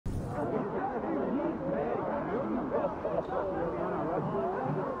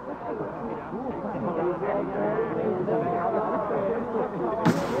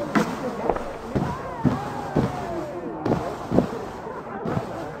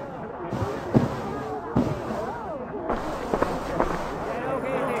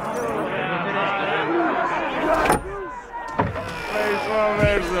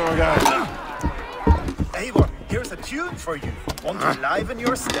Eivor, here's a tune for you. Want to liven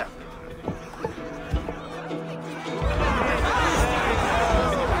your step.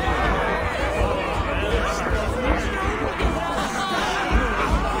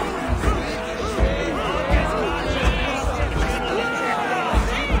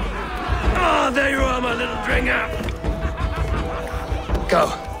 Oh, there you are, my little dringer. Go.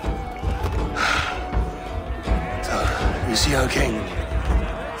 So, you see our king?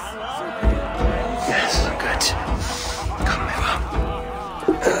 Yes, good. Come, Eva.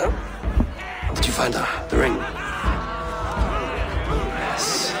 Did you find the ring?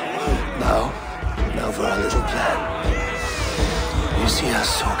 Yes. Now for our little plan. You see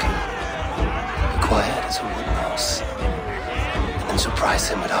us talking. Be quiet as a wood mouse. And then surprise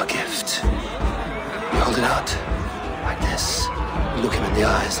him with our gift. You hold it out, like this. You look him in the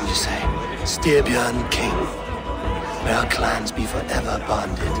eyes and you say, Styrbjörn King. May our clans be forever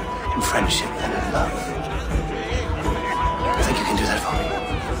bonded in friendship and in love. I think you can do that for me.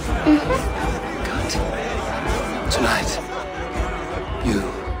 Good. Tonight, you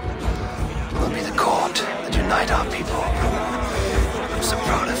will be the cord that unite our people. I'm so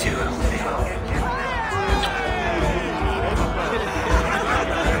proud of you, Eva.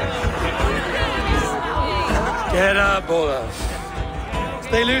 Get up, Olaf.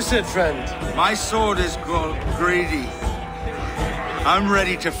 Stay lucid, friend. My sword is grown greedy. I'm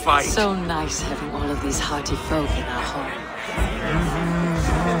ready to fight. So nice having all of these hearty folk in our home.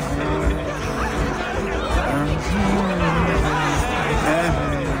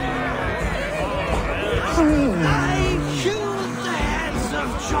 I killed the heads of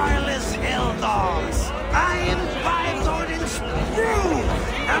joyless hill dogs. I imbibed Odin's brew,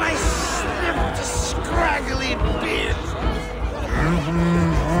 and I sniffed a scraggly beard.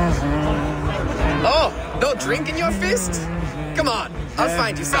 Oh, no drink in your fist? Come on, I'll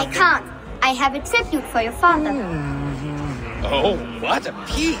find you something. I can't. I have a tribute for your father. Oh, what a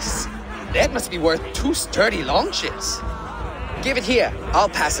piece. That must be worth 2 sturdy longships. Give it here. I'll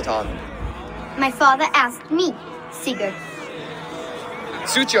pass it on. My father asked me, Sigurd.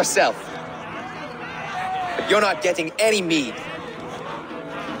 Suit yourself. But you're not getting any mead.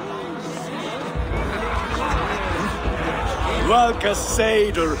 Valka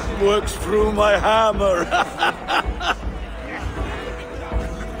Seder works through my hammer.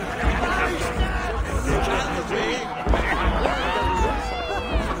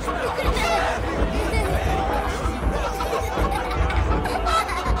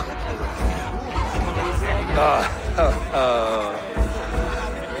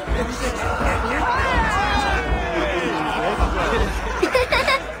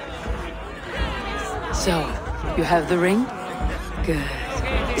 So, you have the ring? Good.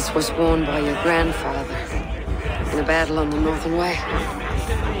 This was worn by your grandfather in a battle on the Northern Way.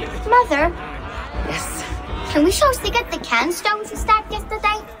 Mother, Yes, can we show Sigurd the canstones you stacked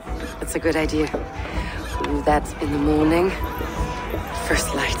yesterday? that's a good idea. We'll do that in the morning.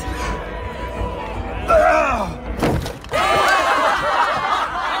 First light.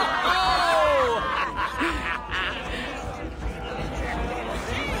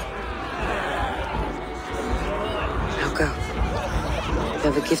 Now go. You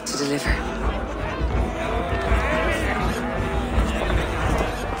have a gift to deliver.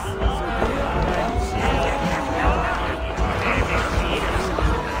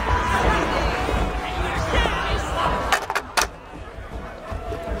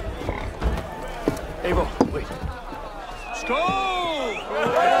 Eivor, wait. Skål!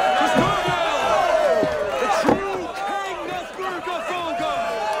 The true king of Burgerfolga!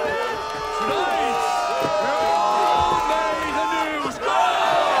 Tonight, you made the news!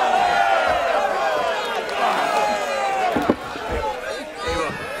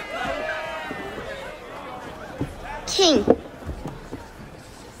 King,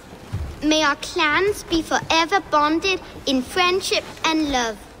 may our clans be forever bonded in friendship and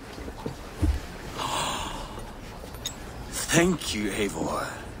love. Thank you, Eivor.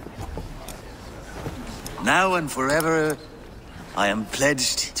 Now and forever, I am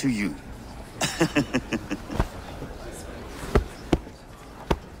pledged to you.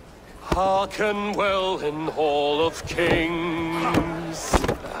 Hearken well in Hall of Kings.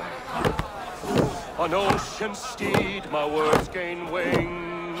 On ocean steed, my words gain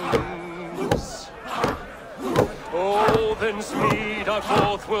wings. Oh, weapons meet our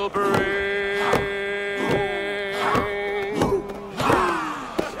forth will bring.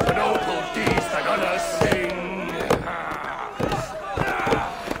 The noble deeds they're gonna sing.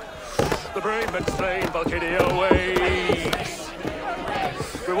 The brave men slain, Valhalla waits.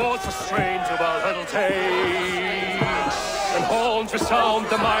 Rewards for strain to Valhalla takes. And horns resound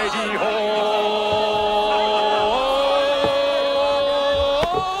the mighty horn.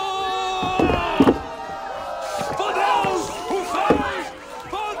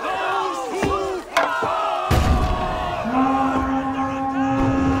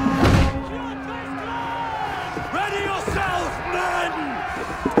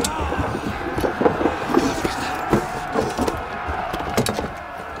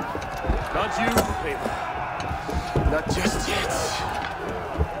 Not just yet.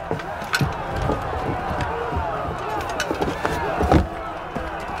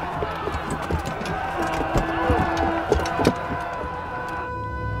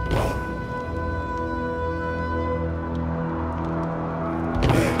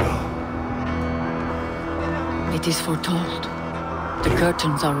 It is foretold. The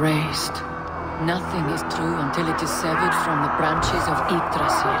curtains are raised. Nothing is true until it is severed from the branches of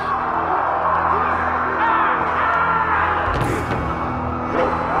Yggdrasil.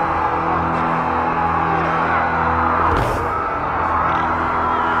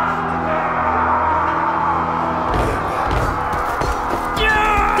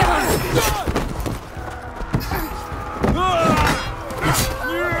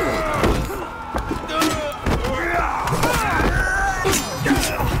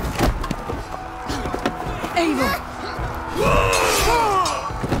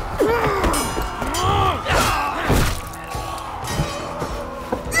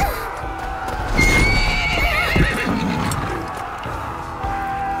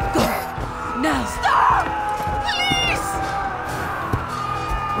 Now! Stop! Please!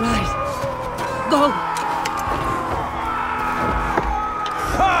 Right. Go!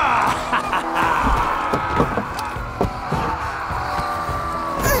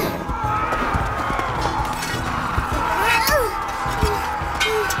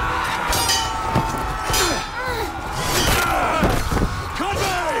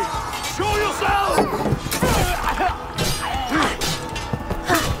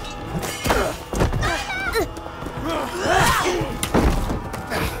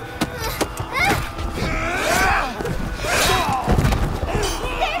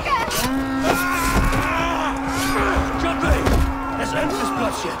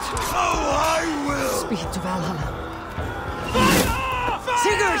 Speed to Valhalla.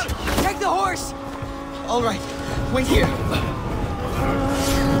 Sigurd! Take the horse! All right, wait here.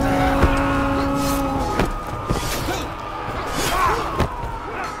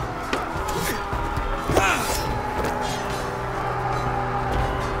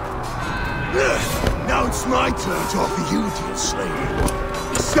 Now it's my turn to offer you, dear slave.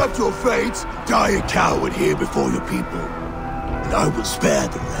 Accept your fate, die a coward here before your people, and I will spare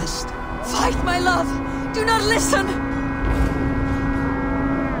the rest. Fight, my love! Do not listen!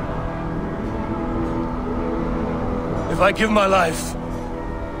 If I give my life,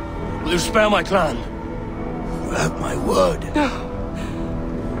 will you spare my clan? You have my word. No.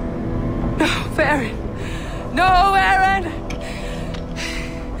 No, Aaron. No, Aaron!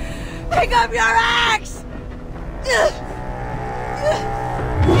 Pick up your axe!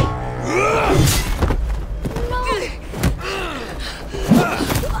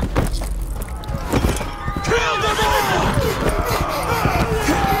 Kill them all!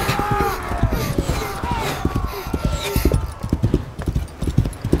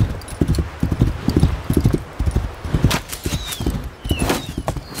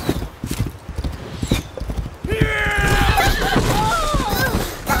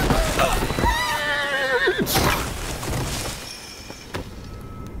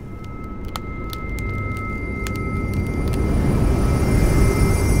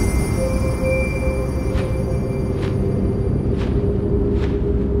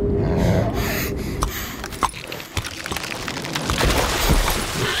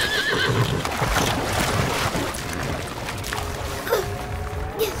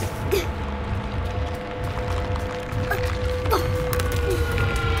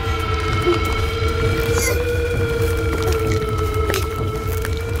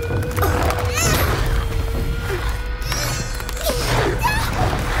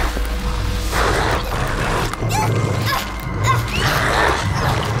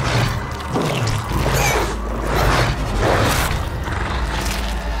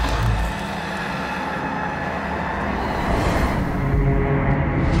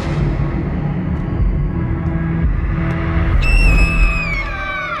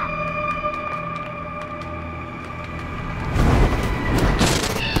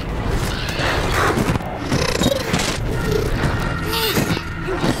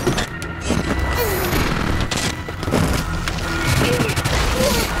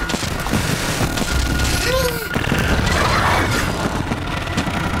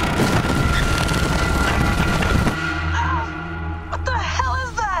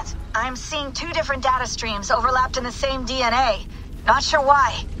 I'm seeing 2 different data streams overlapped in the same DNA. Not sure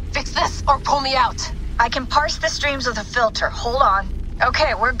why. Fix this or pull me out. I can parse the streams with a filter. Hold on.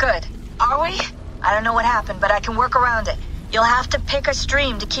 Okay, we're good. Are we? I don't know what happened, but I can work around it. You'll have to pick a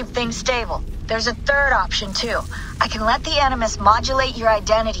stream to keep things stable. There's a third option, too. I can let the Animus modulate your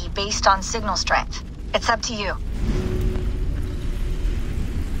identity based on signal strength. It's up to you.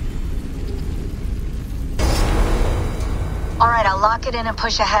 Alright, I'll lock it in and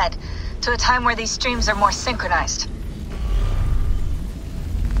push ahead, to a time where these streams are more synchronized.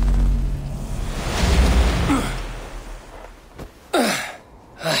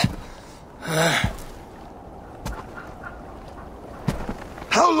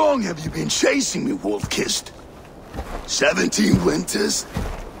 How long have you been chasing me, Wolf-Kissed? 17 winters?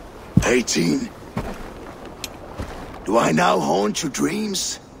 18? Do I now haunt your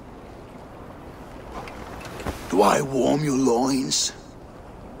dreams? Do I warm your loins?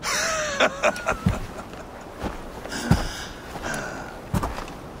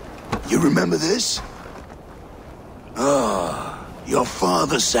 You remember this? Ah, your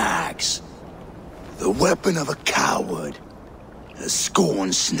father's axe. The weapon of a coward. A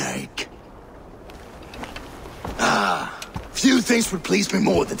scorn snake. Ah, few things would please me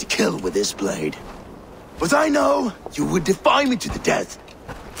more than to kill with this blade. But I know you would defy me to the death,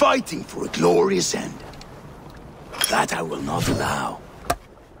 fighting for a glorious end. That I will not allow.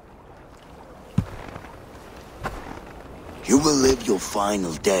 You will live your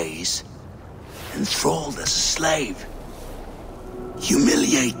final days, enthralled as a slave,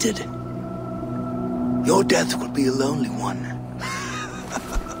 humiliated. Your death will be a lonely one.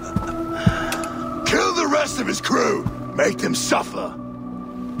 Kill the rest of his crew! Make them suffer!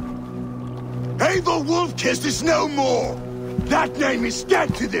 Abel Wolf-Kissed is no more! That name is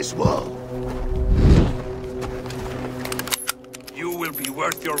dead to this world! You will be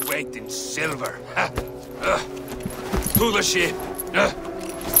worth your weight in silver. To the ship!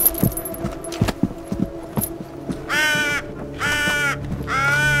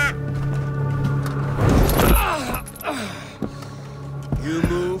 You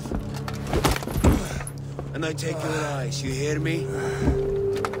move, and I take your eyes, you hear me?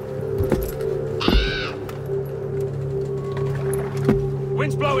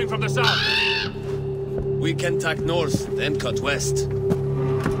 Wind's blowing from the south. We can tack north, then cut west.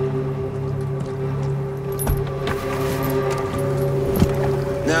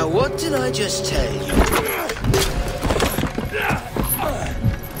 Now what did I just tell you?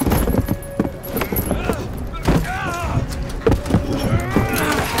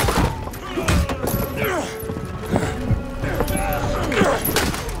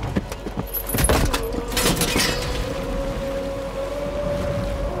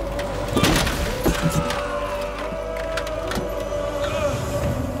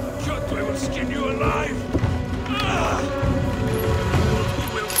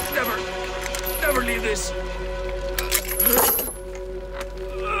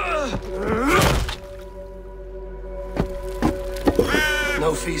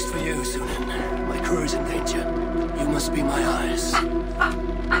 No feast for you, Sunan. My crew is in danger. You must be my eyes.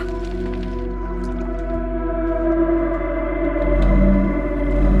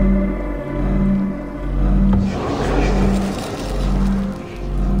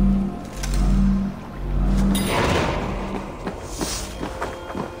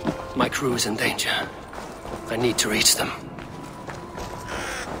 My crew is in danger. I need to reach them.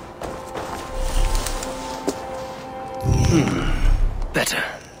 Better.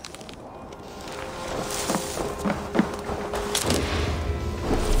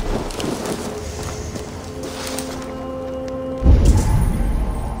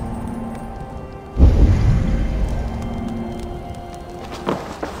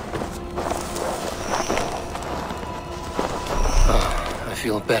 I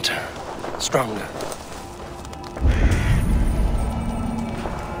feel better, stronger.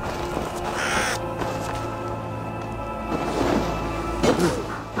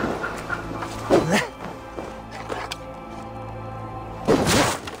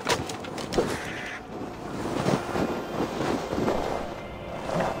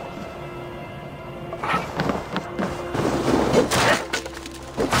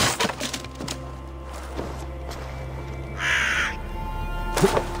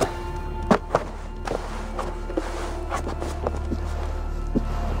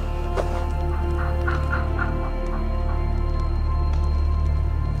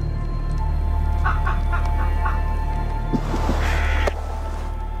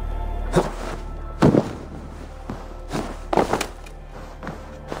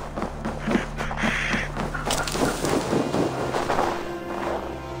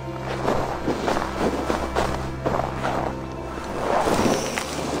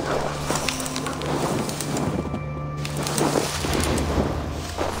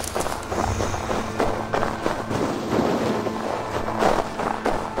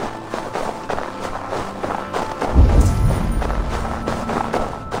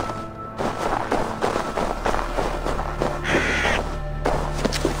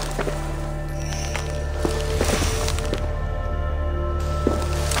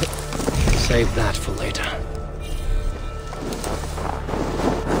 save that for later.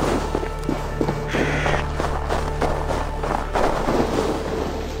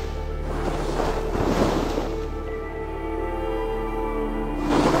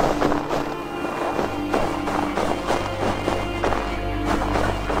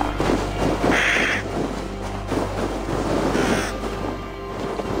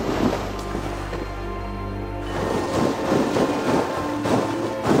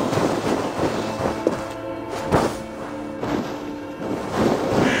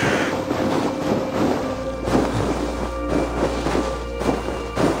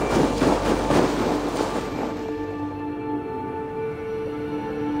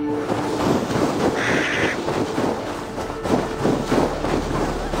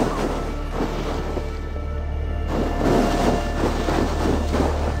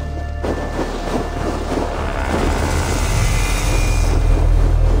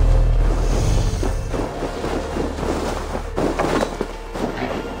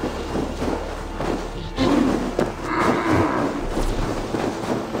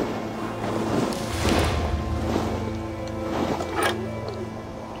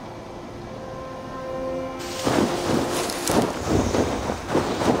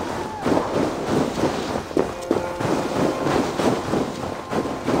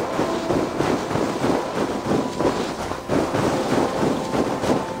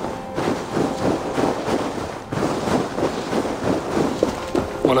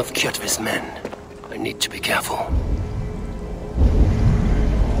 One of Kjotve's men. I need to be careful.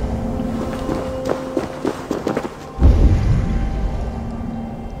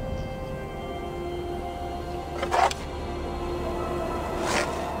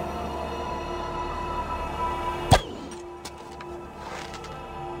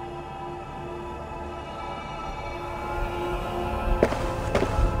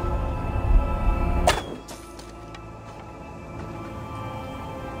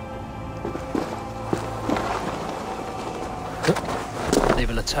 They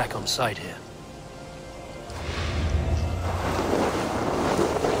will attack on sight here.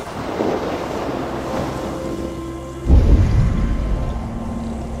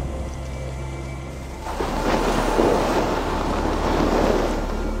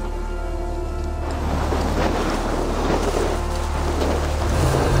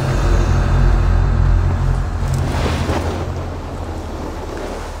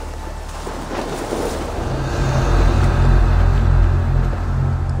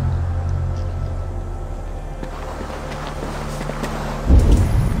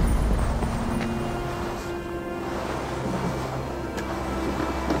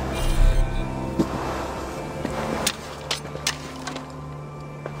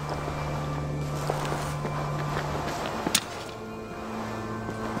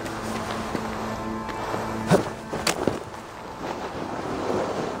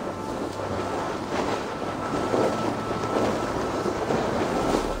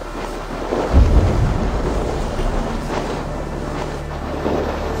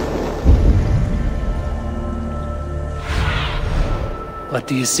 What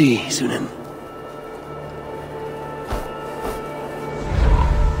do you see, Sunan?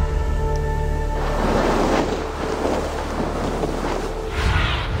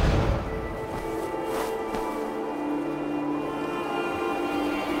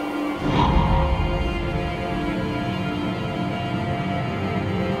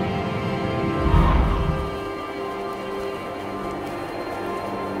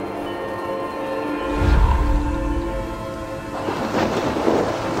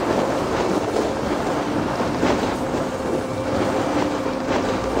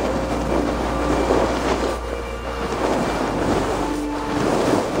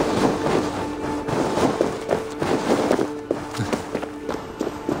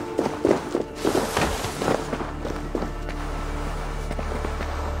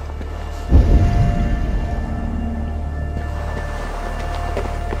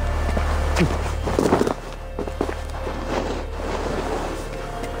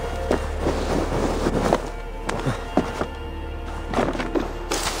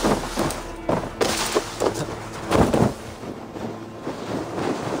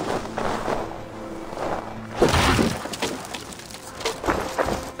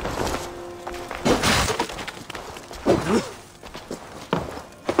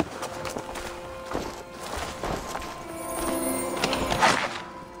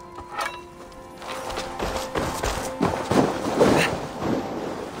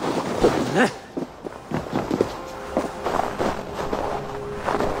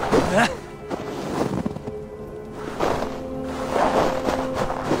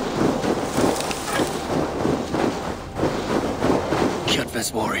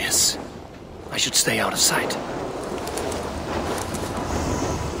 Kjotve's warriors. I should stay out of sight.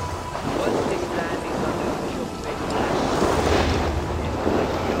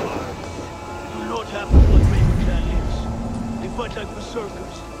 Fight like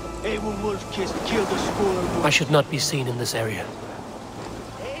berserkers. A1 wolf kissed killed the score. I should not be seen in this area.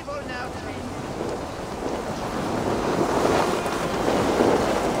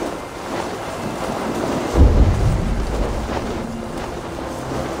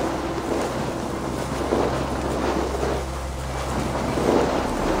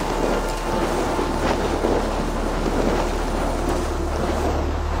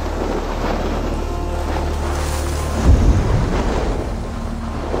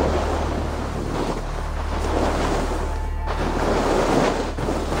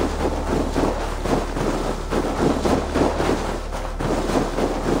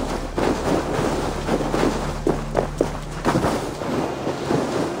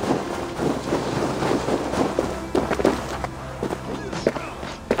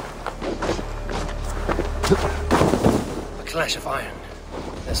 Clash of iron.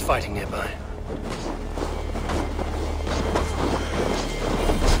 There's fighting nearby.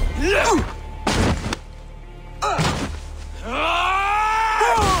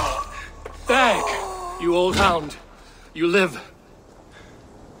 Dag, you old hound. You live.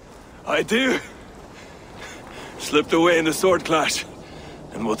 I do. Slipped away in the sword clash.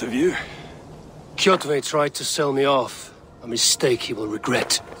 And what of you? Kjotve tried to sell me off. A mistake he will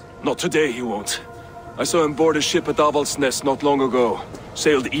regret. Not today, he won't. I saw him board a ship at Avaldsnes not long ago.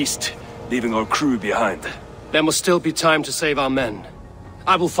 Sailed east, leaving our crew behind. There must still be time to save our men.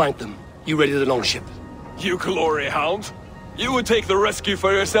 I will find them. You ready the longship? You glory hound? You would take the rescue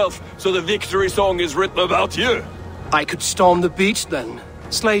for yourself, so the victory song is written about you. I could storm the beach then.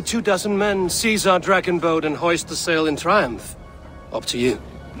 Slay 24 men, seize our dragon boat and hoist the sail in triumph. Up to you.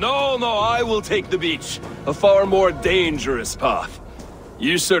 No, I will take the beach. A far more dangerous path.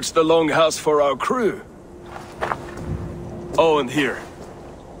 You search the longhouse for our crew. Oh, and here.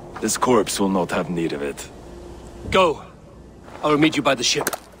 This corpse will not have need of it. Go. I will meet you by the ship.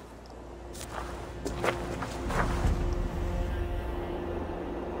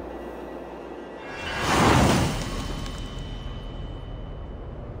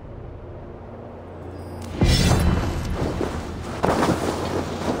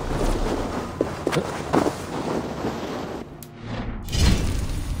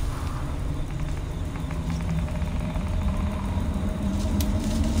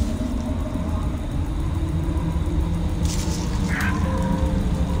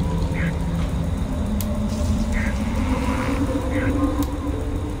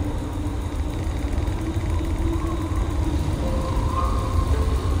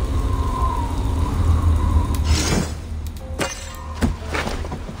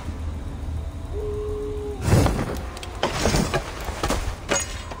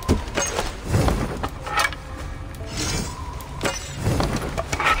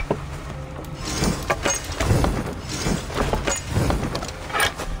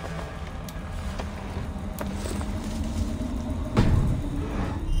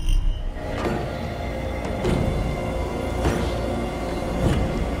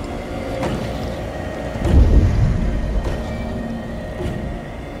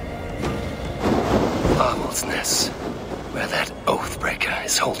 Where that Oathbreaker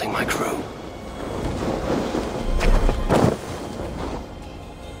is holding my crew.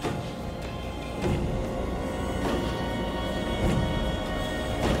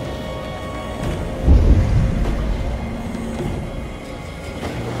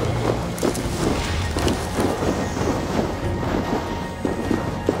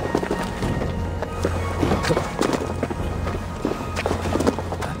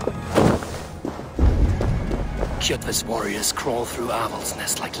 Kjotve's warriors crawl through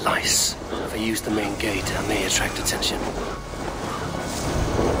Avaldsnes like lice. If I use the main gate, I may attract attention.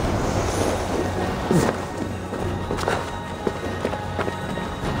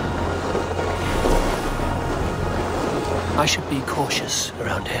 I should be cautious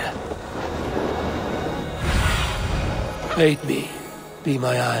around here. Aid me. Be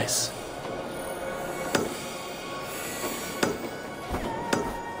my eyes.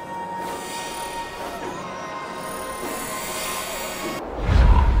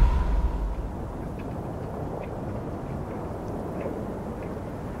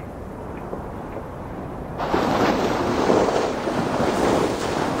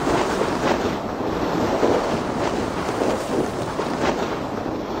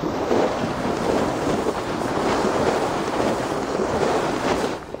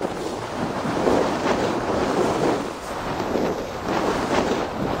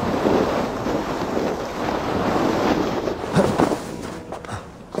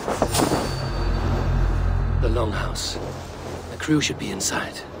 crew should be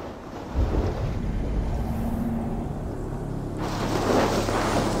inside.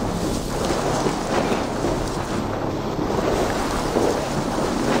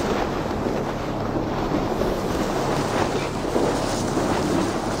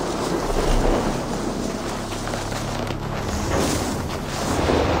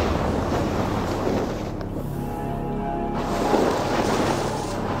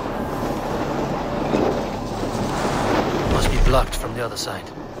 Blocked from the other side.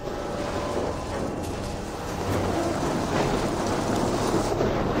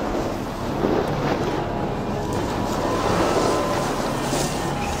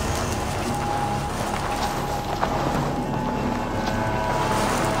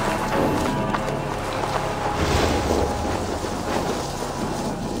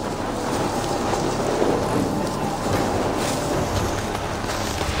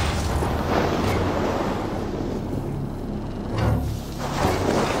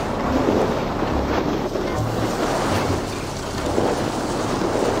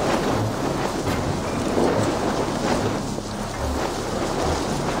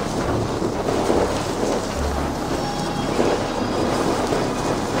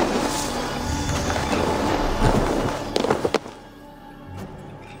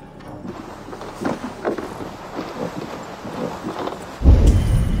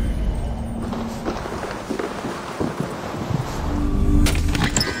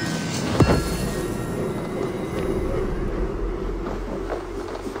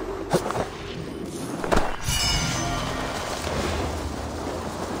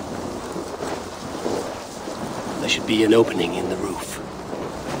 There should be an opening in the roof.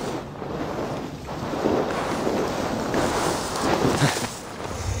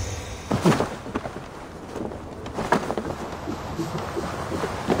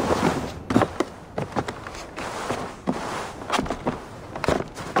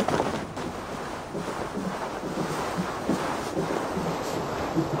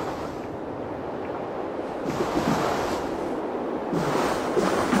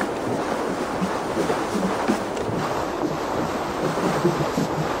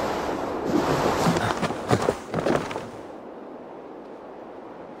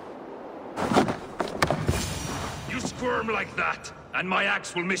 Like that, and my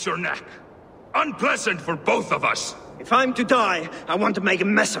axe will miss your neck. Unpleasant for both of us. If I'm to die, I want to make a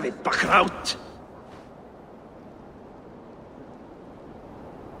mess of it, Buckraut.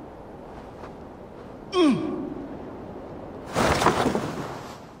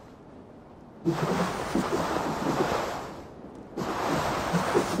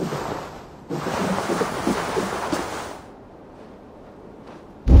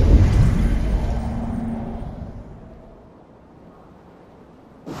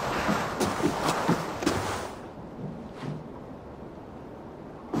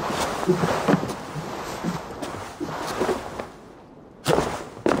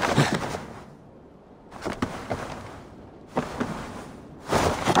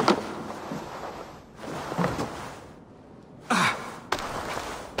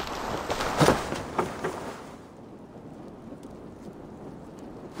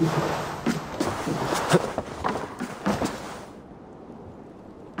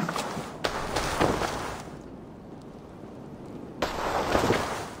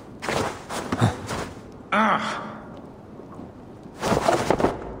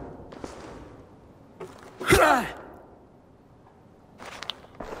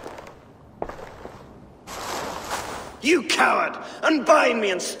 You coward! Unbind me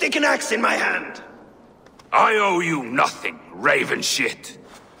and stick an axe in my hand! I owe you nothing, raven shit.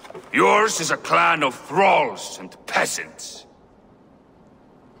 Yours is a clan of thralls and peasants.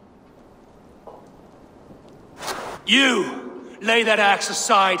 You! Lay that axe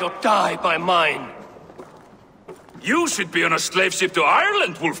aside or die by mine. You should be on a slave ship to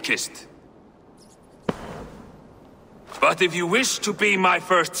Ireland, Wolf-Kissed. But if you wish to be my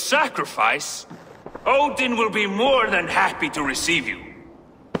first sacrifice, Odin will be more than happy to receive you.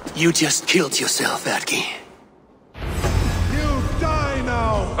 You just killed yourself, Atki. You die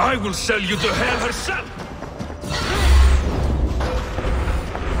now! I will sell you to hell herself!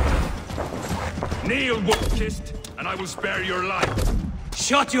 Kneel, Wolf-Kissed, and I will spare your life.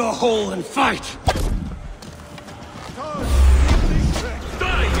 Shut your hole and fight!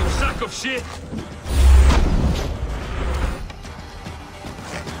 Die, you sack of shit!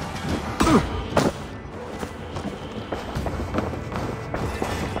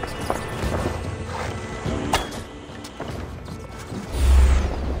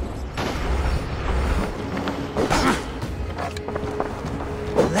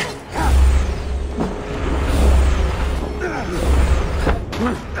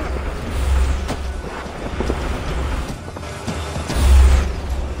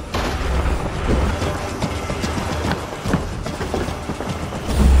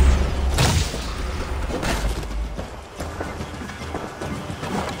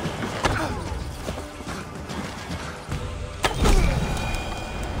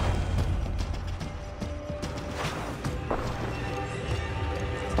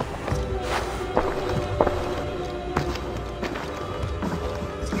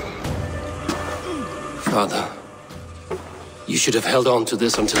 Father, you should have held on to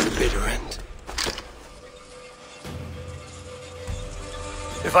this until the bitter end.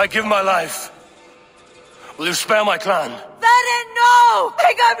 If I give my life, will you spare my clan? Bennett, no!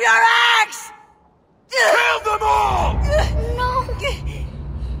 Pick up your axe! Kill them all! No!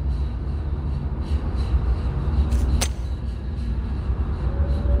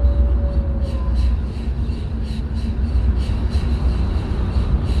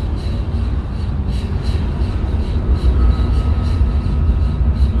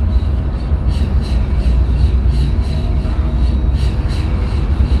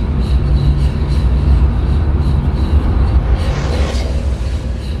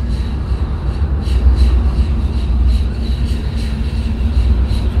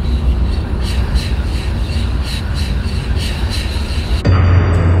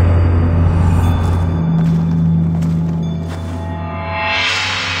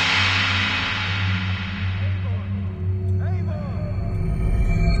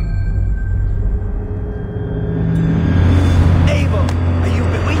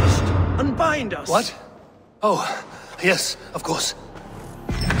 What? Oh, yes, of course.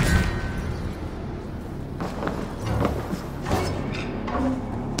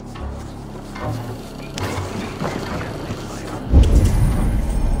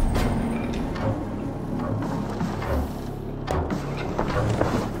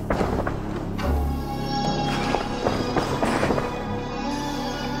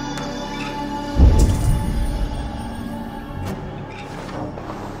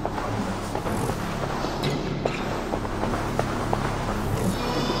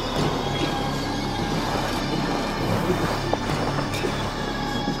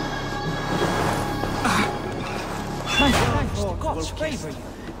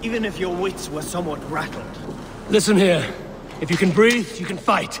 Even if your wits were somewhat rattled. Listen here. If you can breathe, you can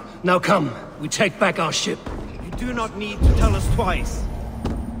fight. Now come, we take back our ship. You do not need to tell us twice.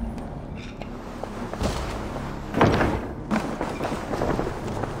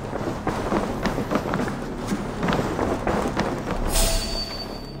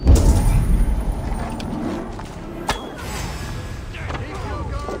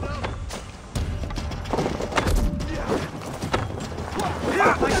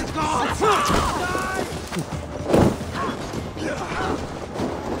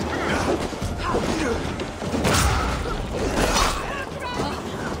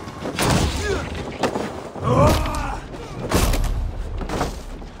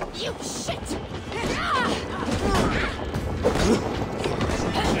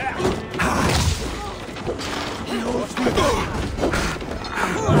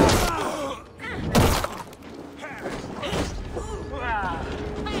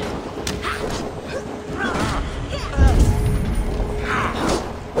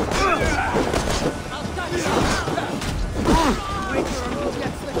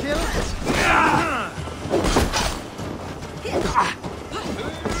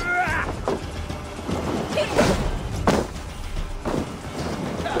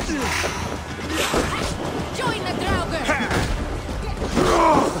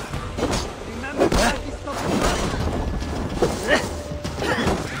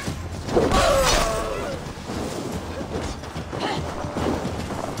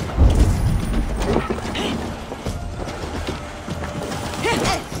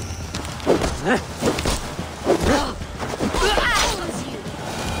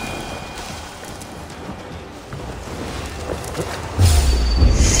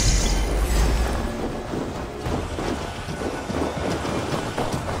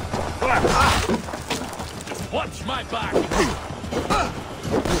 Watch my back!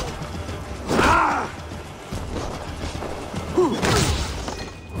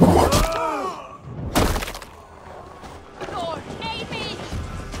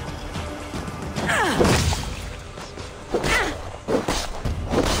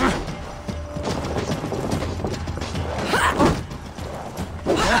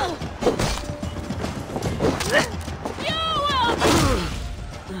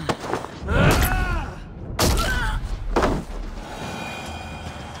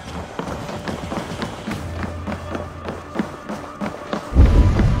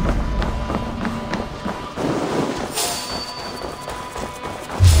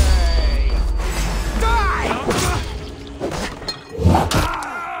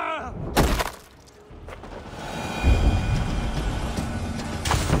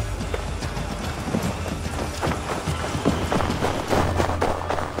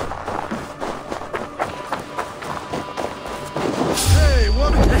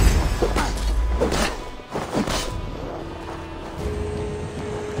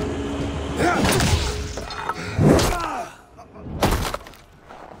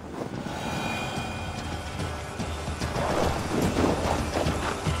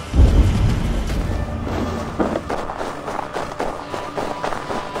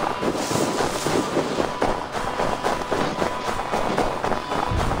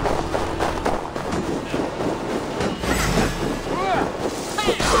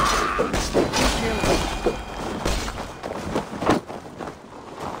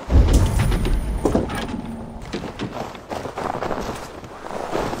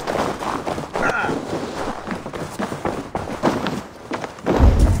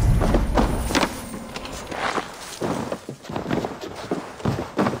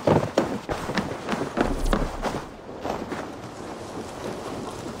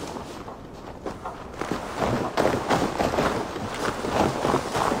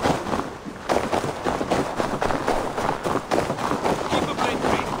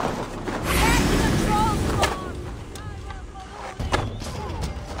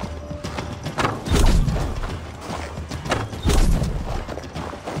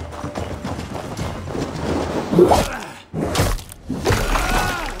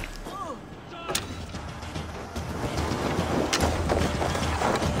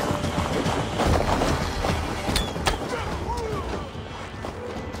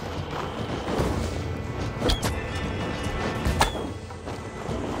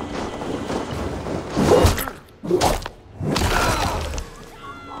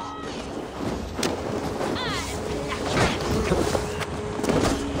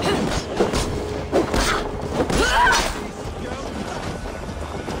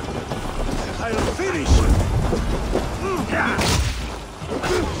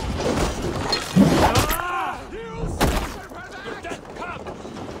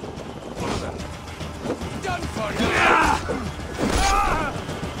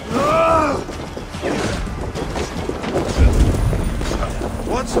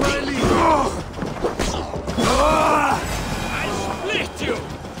 What's my lead? I split you!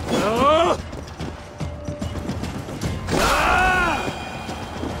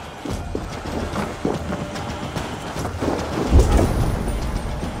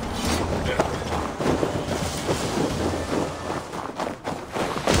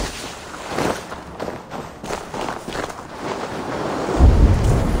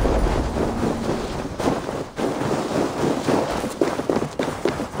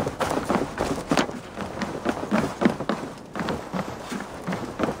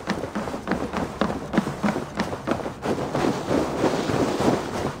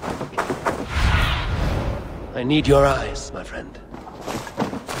 I need your eyes, my friend.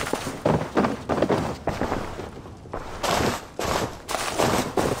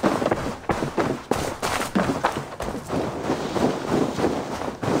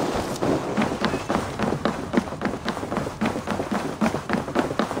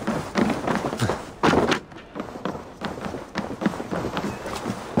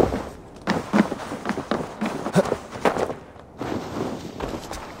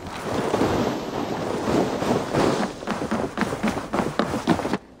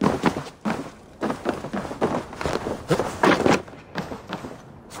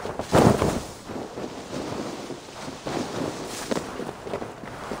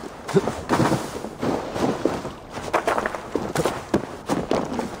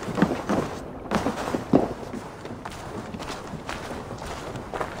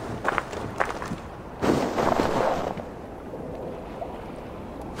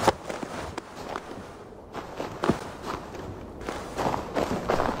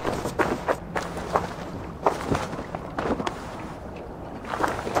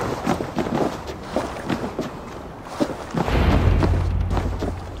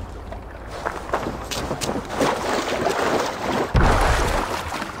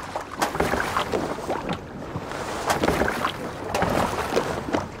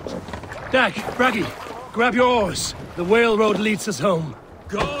 Dak, Braggy, grab your oars. The whale road leads us home.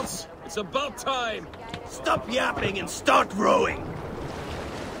 Gods, it's about time! Stop yapping and start rowing!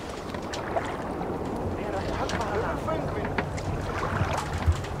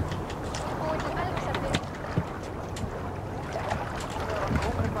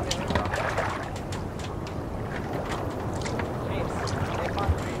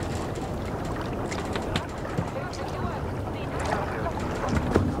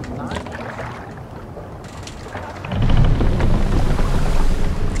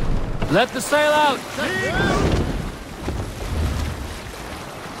 Let the sail out!